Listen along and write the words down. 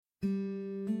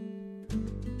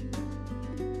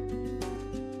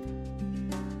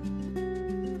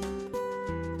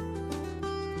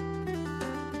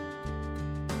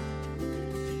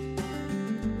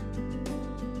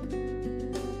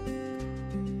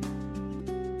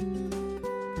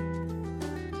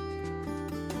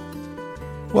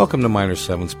Welcome to Minor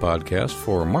Seventh's podcast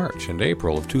for March and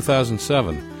April of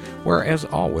 2007, where, as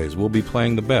always, we'll be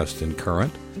playing the best in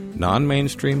current,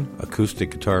 non-mainstream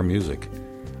acoustic guitar music.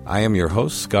 I am your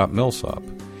host, Scott Millsop.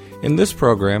 In this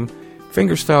program,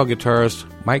 fingerstyle guitarist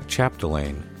Mike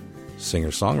Chapdelaine,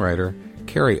 singer-songwriter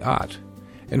Carey,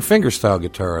 and fingerstyle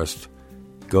guitarist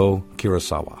Go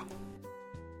Kurosawa.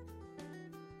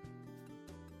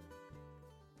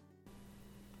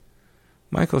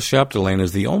 Michael Chapdelaine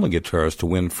is the only guitarist to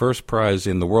win first prize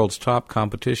in the world's top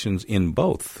competitions in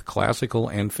both classical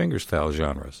and fingerstyle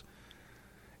genres.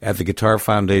 At the Guitar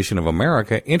Foundation of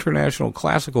America International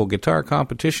Classical Guitar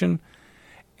Competition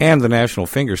and the National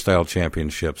Fingerstyle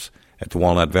Championships at the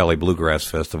Walnut Valley Bluegrass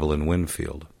Festival in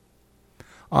Winfield.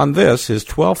 On this, his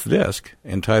 12th disc,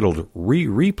 entitled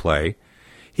Replay,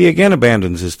 he again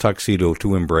abandons his tuxedo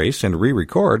to embrace and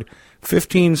re-record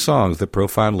 15 songs that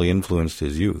profoundly influenced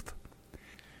his youth.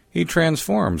 He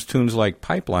transforms tunes like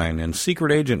Pipeline and Secret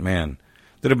Agent Man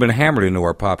that have been hammered into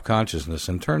our pop consciousness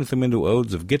and turns them into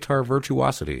odes of guitar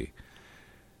virtuosity.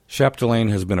 Chapdelaine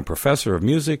has been a professor of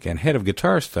music and head of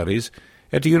guitar studies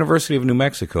at the University of New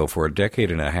Mexico for a decade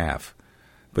and a half.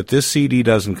 But this CD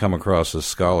doesn't come across as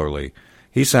scholarly.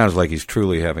 He sounds like he's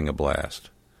truly having a blast.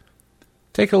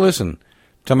 Take a listen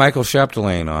to Michael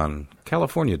Chapdelaine on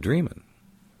California Dreamin'.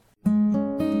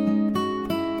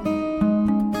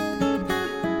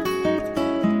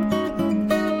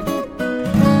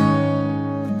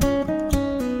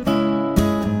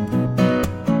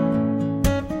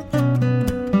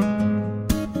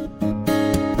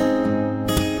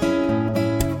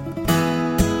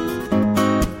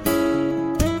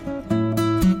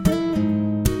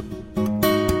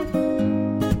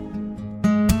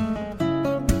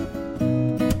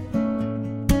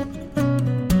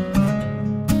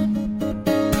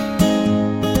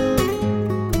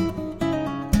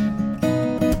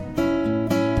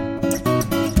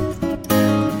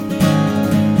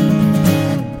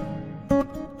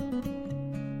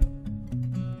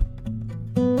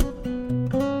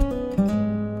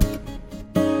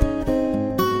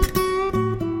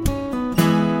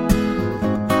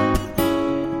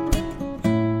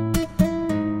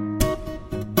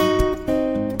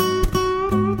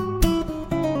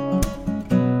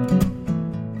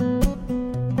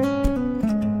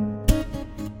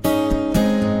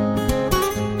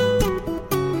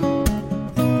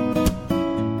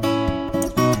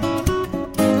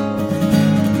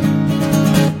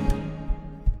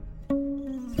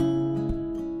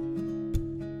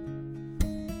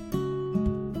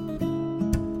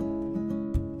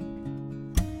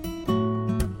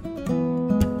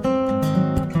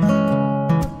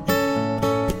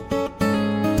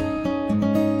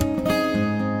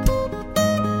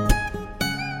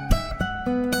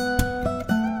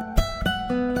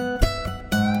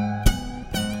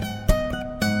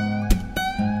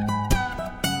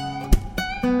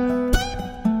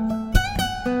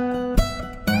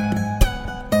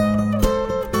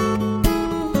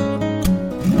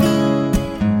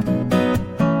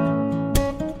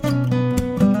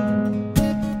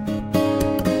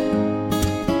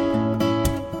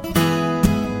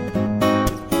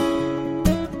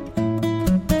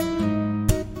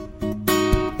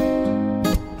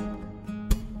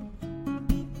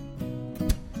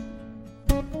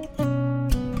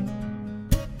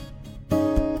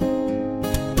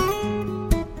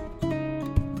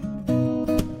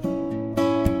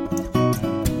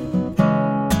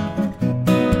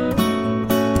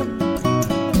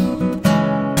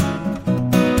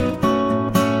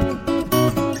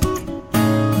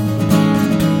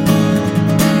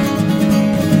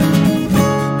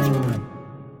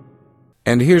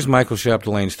 And here's Michael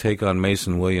Chapdelaine's take on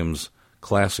Mason Williams'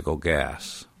 Classical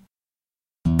Gas.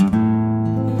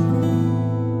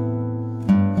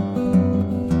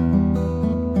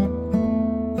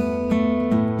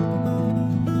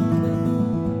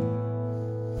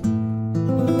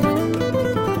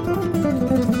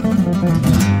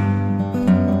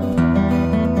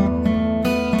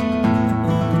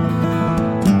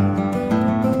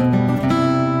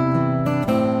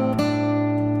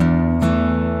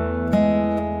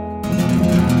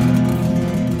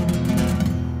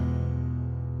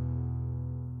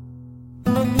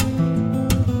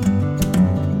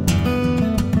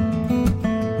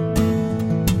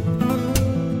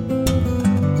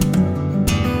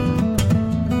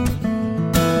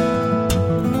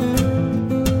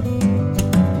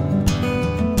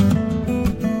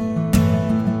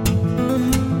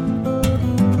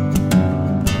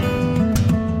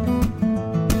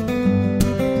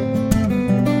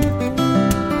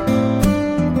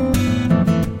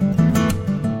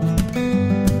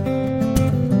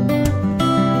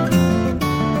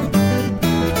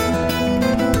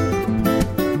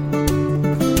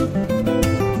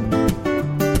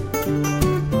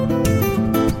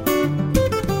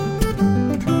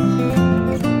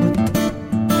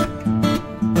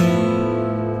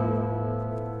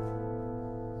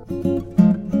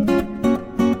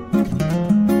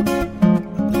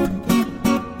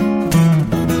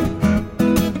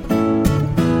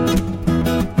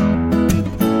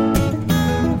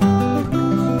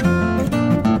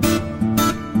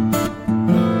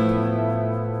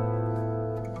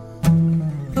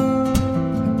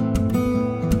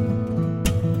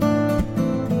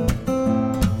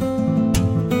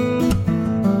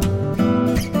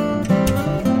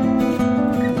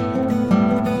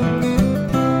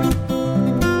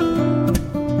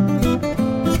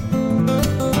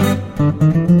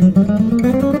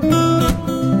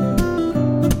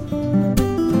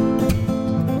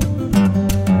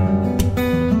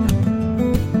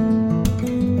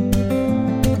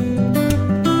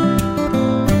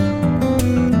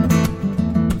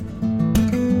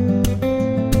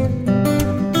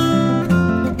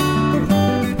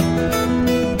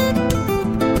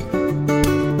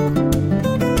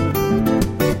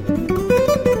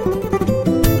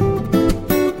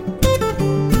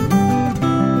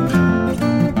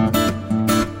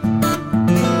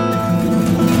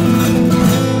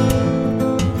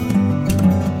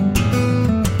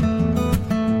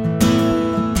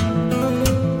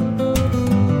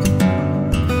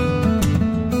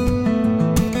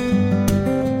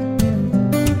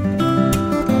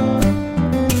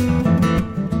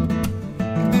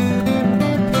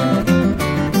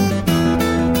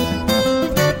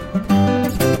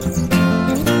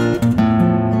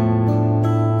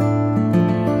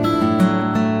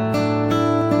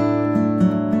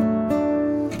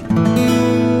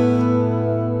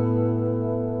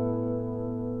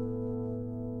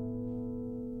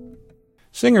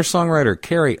 Singer-songwriter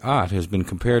Carey has been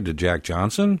compared to Jack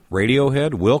Johnson,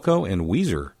 Radiohead, Wilco, and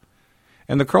Weezer.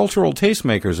 And the cultural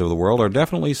tastemakers of the world are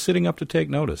definitely sitting up to take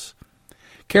notice.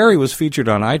 Carey was featured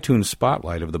on iTunes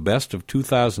Spotlight of the best of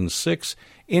 2006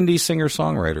 indie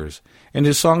singer-songwriters, and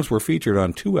his songs were featured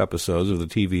on 2 episodes of the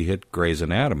TV hit Grey's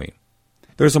Anatomy.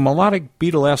 There's a melodic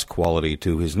Beatlesque quality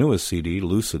to his newest CD,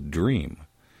 Lucid Dream.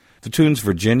 The tunes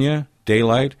Virginia,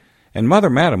 Daylight, and Mother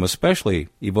Madam especially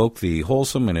evoke the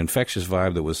wholesome and infectious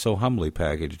vibe that was so humbly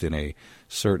packaged in a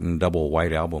certain double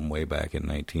white album way back in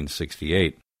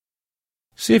 1968.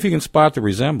 See if you can spot the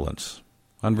resemblance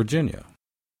on Virginia.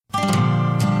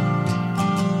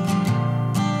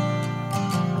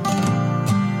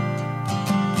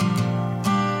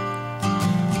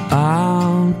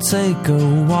 I'll take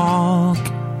a walk.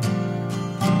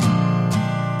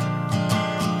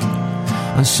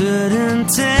 I shouldn't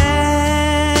take.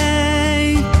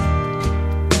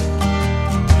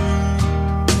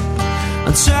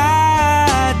 I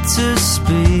tried to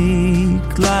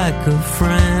speak like a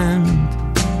friend,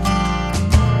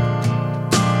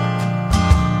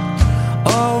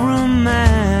 or a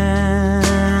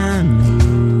man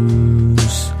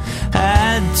who's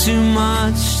had too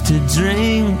much to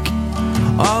drink,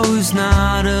 or who's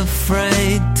not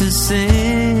afraid to sink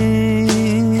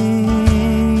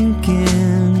in.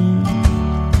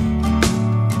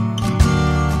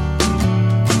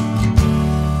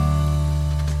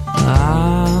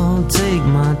 I'll take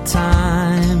my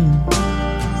time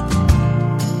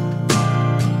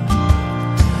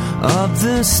up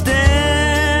the stairs,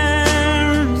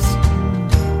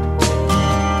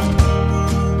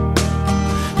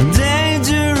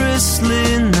 dangerously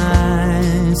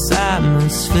nice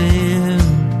atmosphere.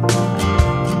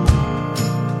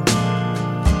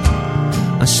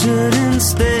 I shouldn't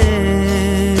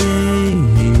stay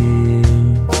here,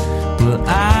 but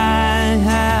I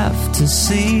have to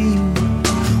see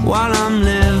while I'm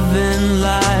living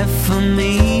life for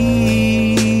me,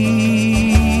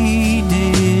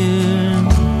 dear.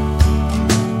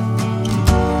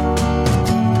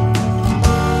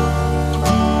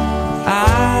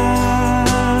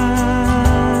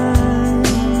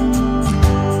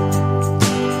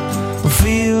 I'm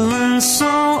feeling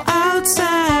so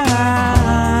outside.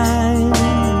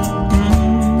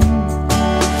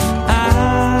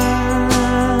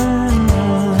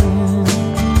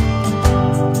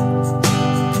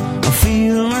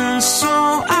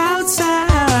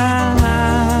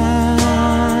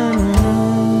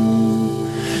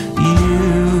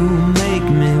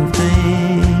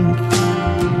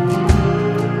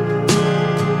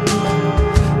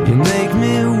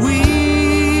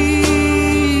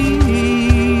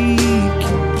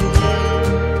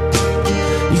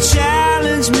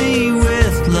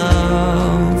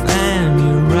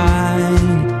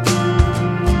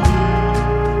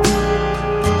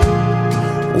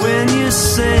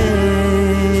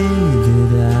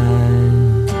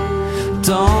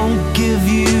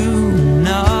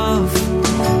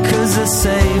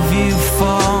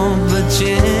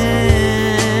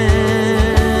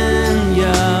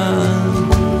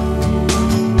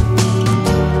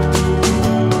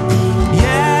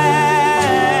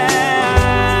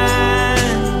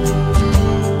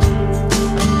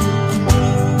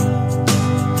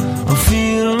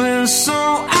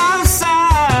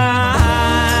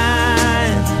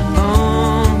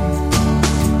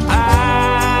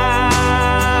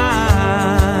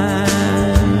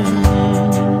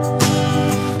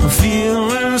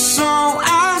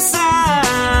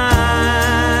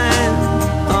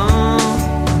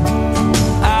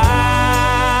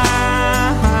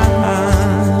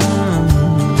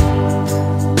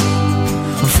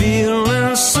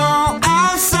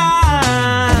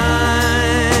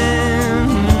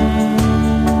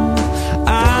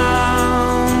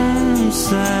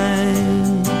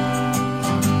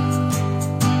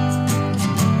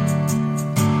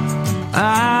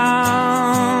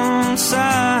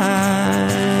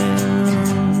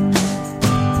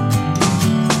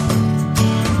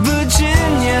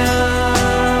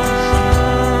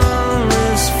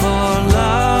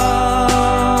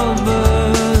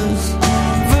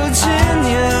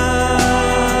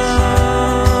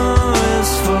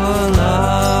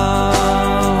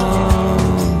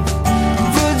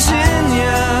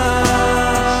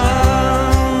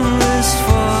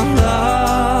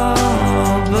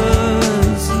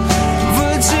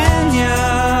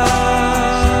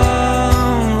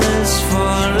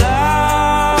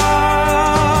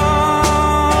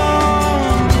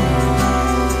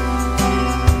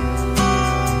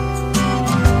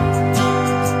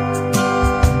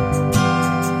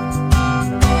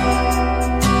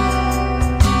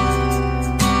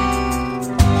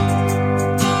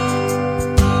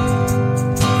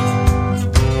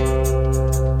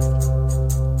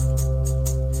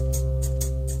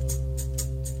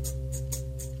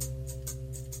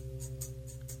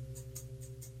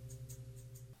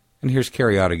 And here's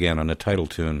Carey out again on the title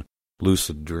tune,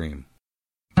 Lucid Dream.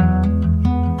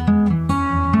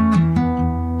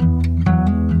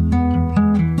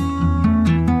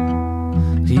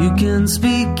 You can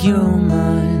speak your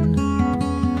mind,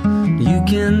 you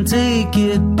can take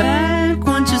it back.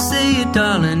 Once you say it,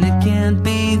 darling, it can't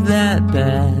be that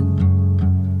bad.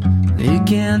 It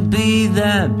can't be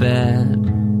that bad.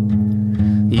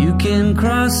 You can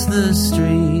cross the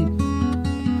street,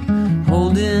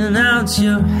 holding out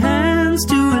your hands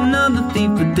to another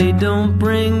thief, but they don't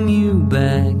bring you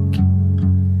back.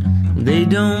 They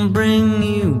don't bring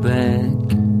you back.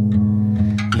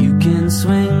 You can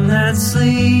swing that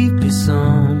sleepy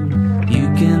song, you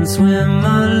can swim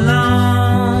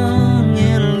along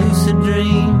in a lucid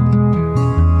dream.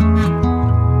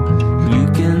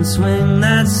 You can swing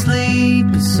that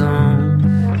sleepy song,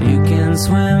 you can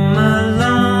swim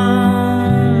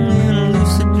along in a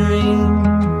lucid dream.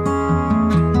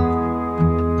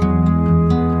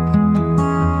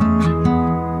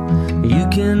 You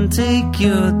can take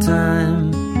your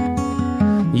time,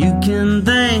 you can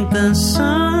thank the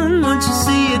sun. Once you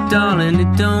see it, darling,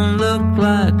 it don't look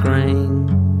like rain.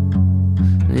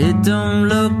 It don't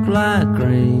look like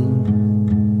rain.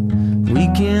 We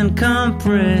can't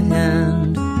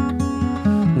comprehend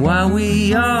why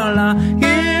we all are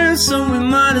here, so we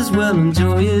might as well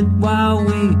enjoy it while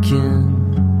we can.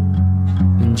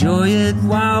 Enjoy it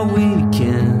while we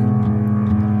can.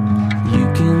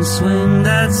 You can swing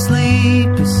that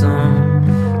sleepy song,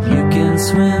 you can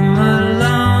swim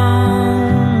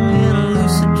along in a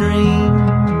lucid dream.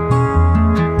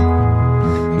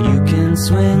 You can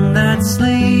swing that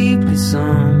sleepy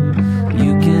song,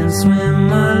 you can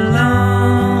swim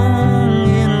along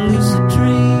in a lucid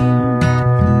dream.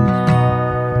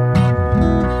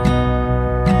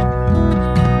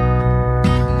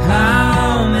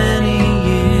 How many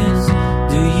years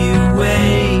do you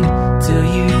wait till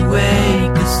you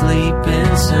wake the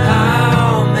sleeping sound?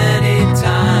 How many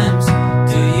times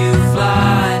do you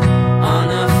fly,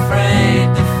 unafraid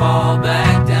to fall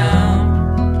back down?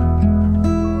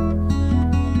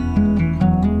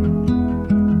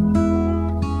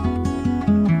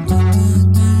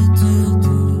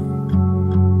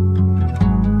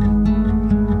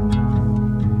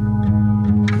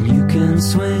 You can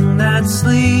swing that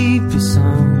sleepy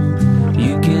song,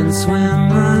 you can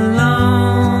swim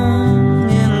along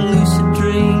in a lucid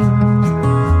dream.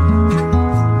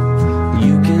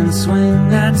 You can swing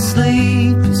that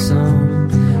sleepy song,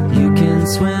 you can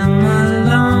swim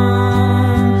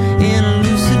along in a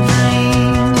lucid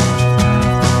dream.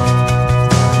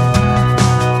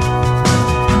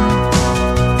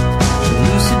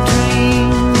 Lucid dream.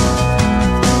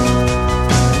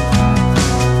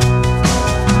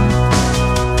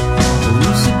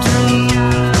 Lucid dream.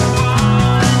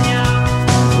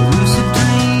 Lucid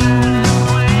dream.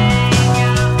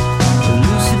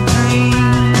 Lucid dream. Lucid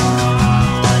dream.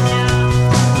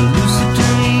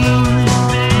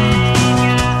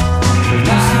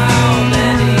 How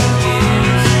many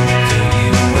years do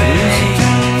you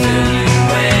wait till you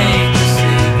wake the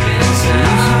sleeping sound?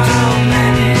 How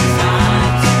many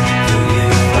times do you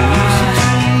cry,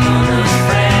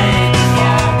 unafraid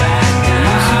to fall back down?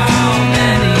 How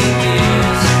many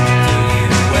years do you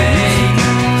wait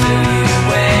till you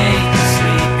wake the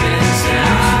sleeping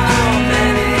sound? How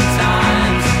many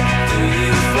times do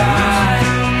you fly,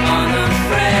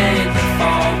 unafraid to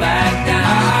fall back down?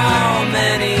 How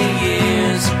many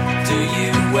years do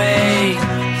you wait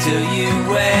till you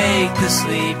wake the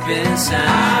sleeping sound?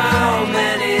 How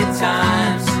many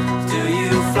times do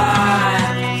you fly,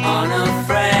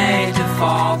 unafraid to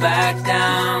fall back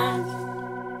down?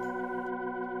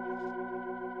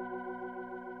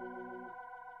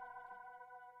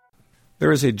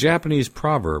 There is a Japanese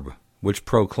proverb which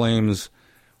proclaims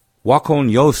Wakon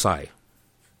Yosai,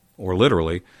 or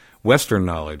literally, Western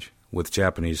knowledge with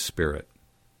Japanese spirit.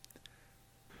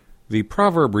 The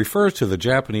proverb refers to the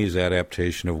Japanese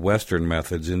adaptation of Western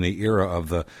methods in the era of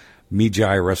the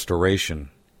Meiji Restoration,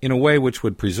 in a way which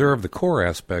would preserve the core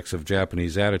aspects of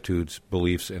Japanese attitudes,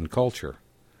 beliefs, and culture.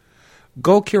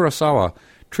 Go Kurosawa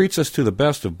treats us to the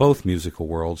best of both musical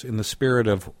worlds in the spirit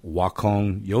of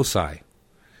Wakon Yosai,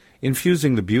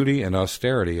 infusing the beauty and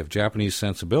austerity of Japanese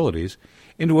sensibilities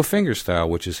into a fingerstyle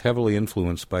which is heavily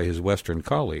influenced by his Western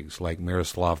colleagues like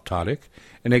Miroslav Tadic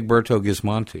and Egberto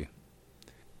Gismonti.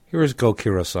 Here is Go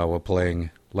Kurosawa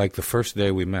playing Like the First Day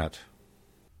We Met.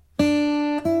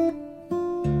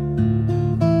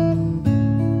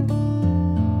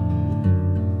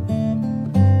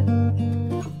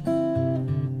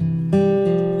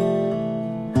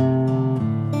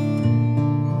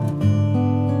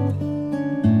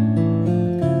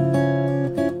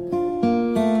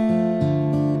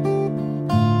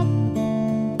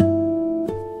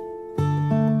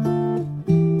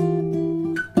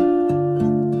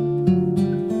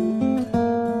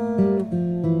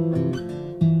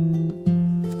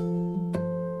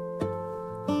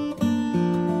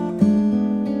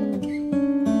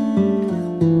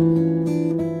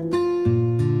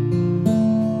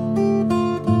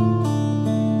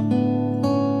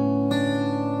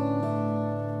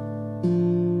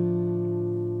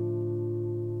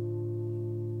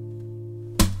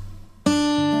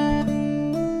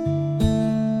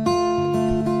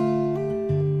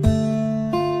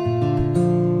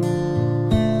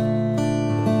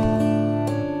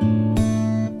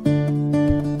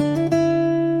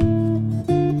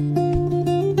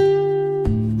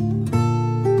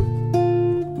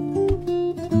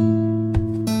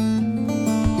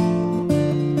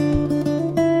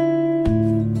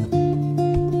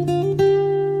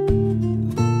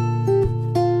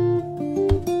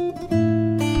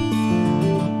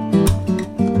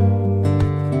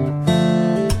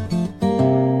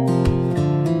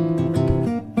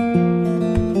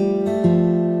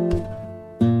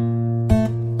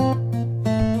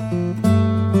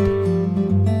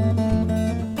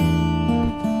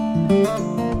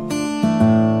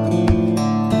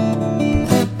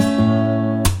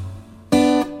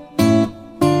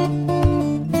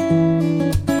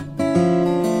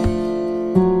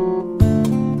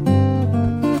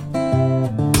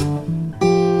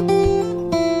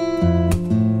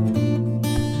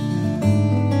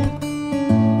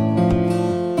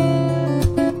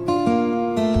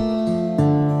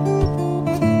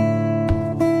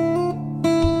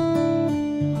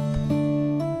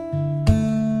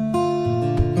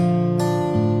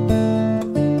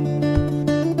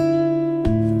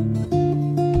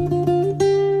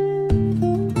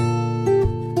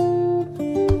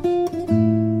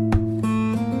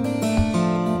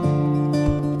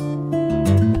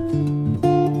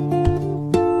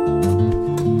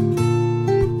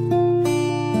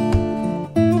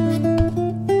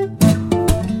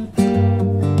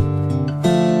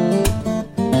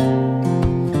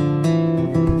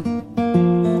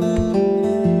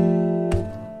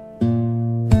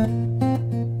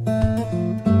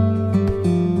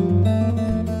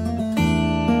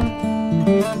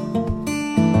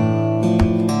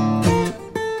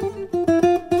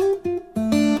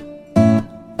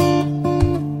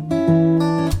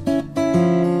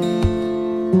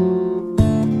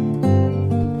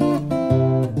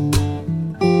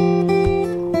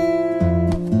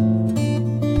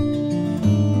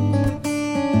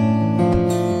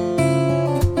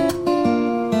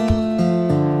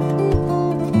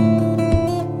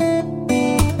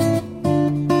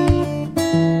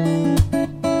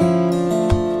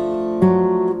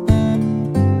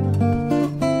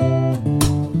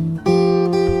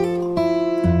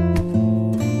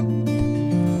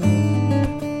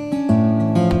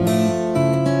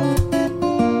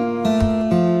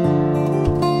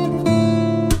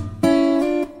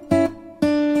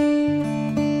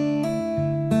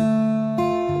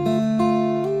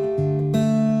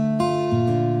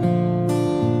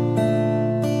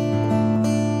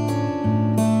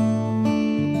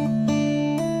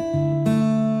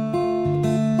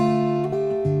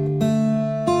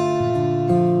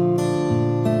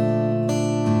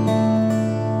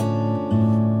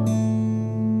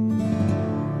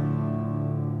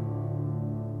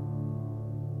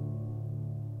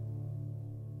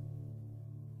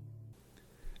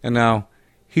 And now,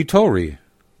 Hitori,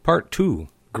 Part 2,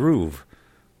 Groove.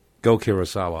 Go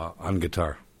Kurosawa on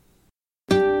guitar.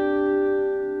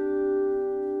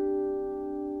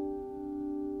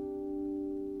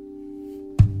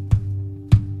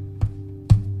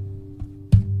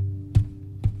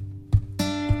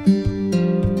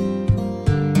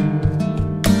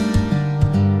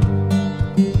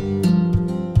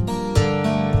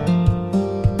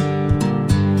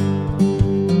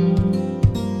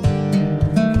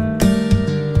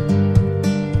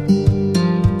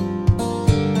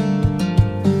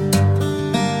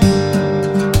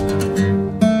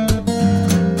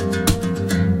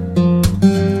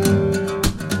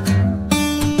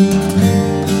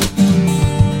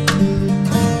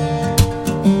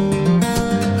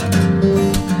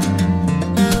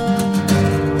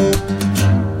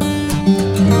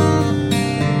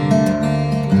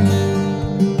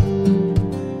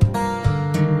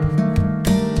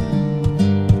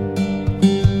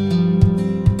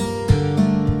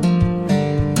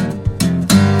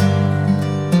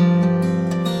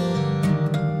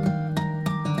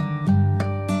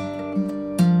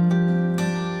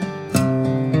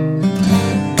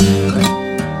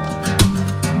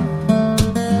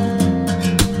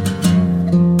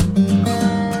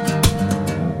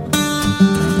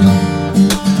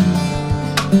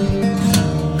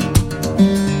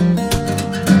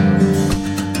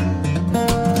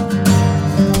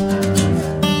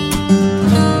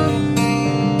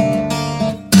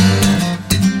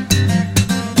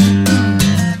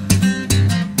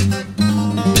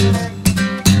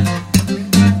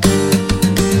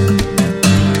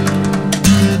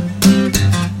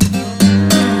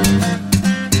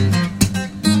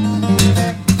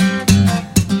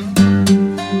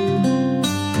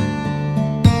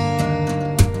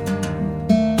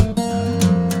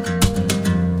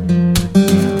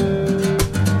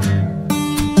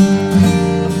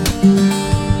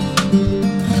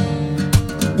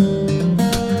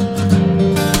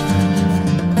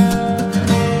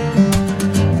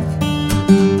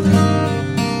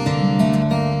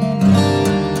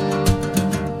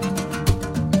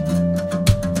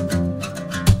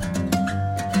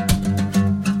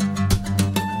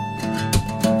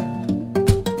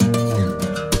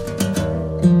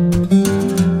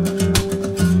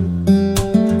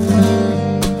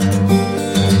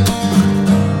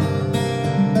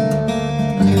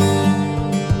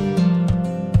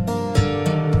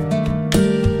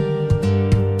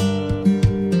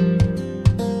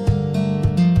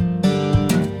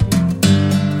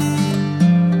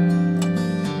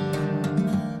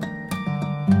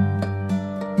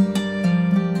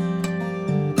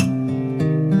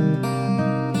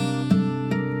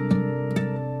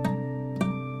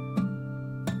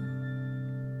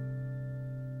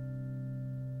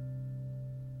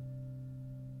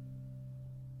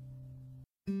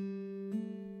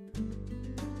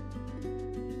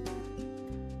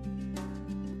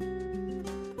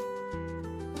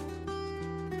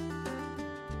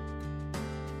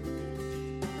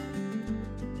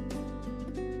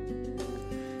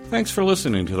 Thanks for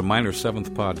listening to the Minor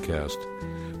Seventh podcast.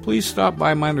 Please stop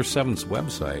by Minor Seventh's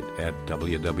website at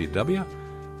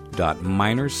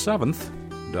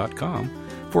www.minor7th.com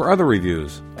for other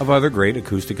reviews of other great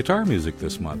acoustic guitar music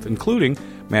this month, including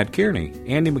Matt Kearney,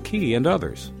 Andy McKee, and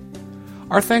others.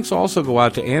 Our thanks also go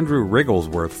out to Andrew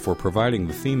Rigglesworth for providing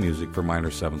the theme music for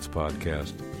Minor Seventh's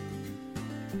podcast.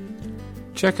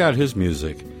 Check out his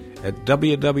music at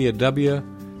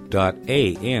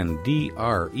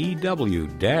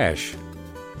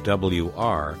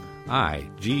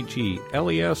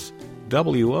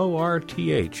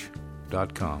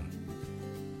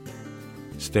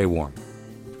Stay warm.